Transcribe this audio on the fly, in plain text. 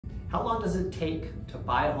How long does it take to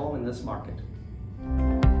buy a home in this market?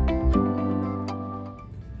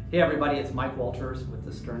 Hey everybody, it's Mike Walters with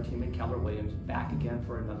the Stern team at Keller Williams, back again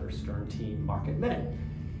for another Stern Team Market Minute.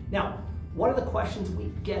 Now, one of the questions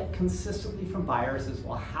we get consistently from buyers is,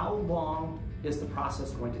 well, how long is the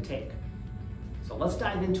process going to take? So let's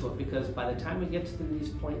dive into it, because by the time we get to these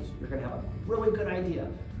points, you're going to have a really good idea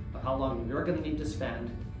of how long you're going to need to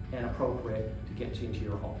spend and appropriate to get you into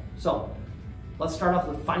your home. So let's start off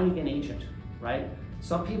with finding an agent, right?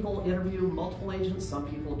 Some people interview multiple agents, some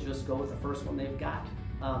people just go with the first one they've got.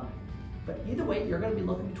 But either way, you're going to be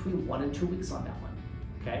looking between 1 and 2 weeks on that one,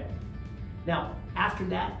 okay? Now, after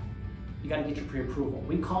that, you got to get your pre-approval.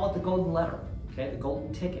 We call it the golden letter, okay? The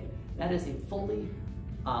golden ticket. That is a fully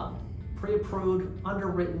pre-approved,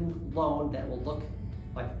 underwritten loan that will look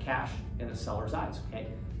like cash in a seller's eyes, okay?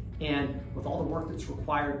 And with all the work that's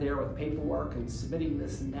required there with paperwork and submitting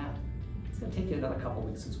this and that, it's going to take you another couple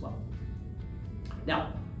weeks as well.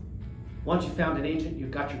 Now, once you found an agent,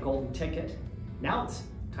 you've got your golden ticket. Now it's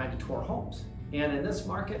time to tour homes. And in this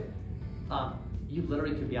market, you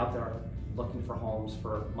literally could be out there looking for homes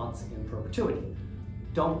for months in perpetuity.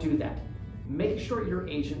 Don't do that. Make sure your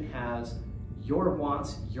agent has your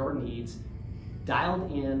wants, your needs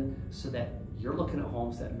dialed in so that you're looking at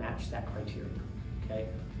homes that match that criteria, okay?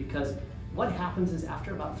 Because what happens is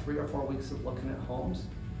after about 3 or 4 weeks of looking at homes,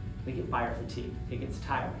 they get buyer fatigue. It gets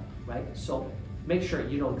tiring, right? So make sure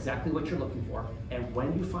you know exactly what you're looking for, and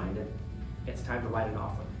when you find it, it's time to write an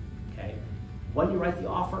offer, okay? When you write the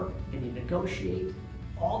offer and you negotiate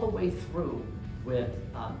all the way through with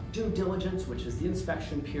due diligence, which is the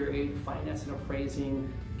inspection period, finance and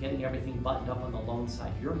appraising, getting everything buttoned up on the loan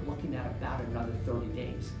side, you're looking at about another 30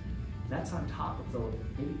 days. And that's on top of the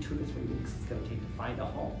maybe 2 to 3 weeks it's going to take to find a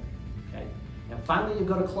home, okay? And finally, you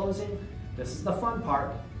go to closing. This is the fun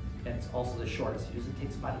part, and it's also the shortest. It usually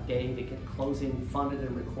takes about a day to get closing funded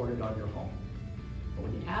and recorded on your home. But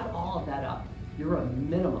when you add all of that up, you're a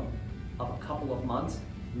minimum of a couple of months,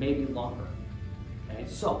 maybe longer. Okay,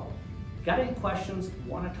 so got any questions?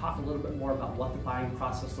 Want to talk a little bit more about what the buying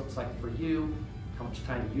process looks like for you, how much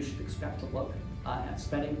time you should expect to look at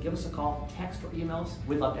spending? Give us a call, text, or emails.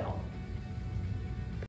 We'd love to help.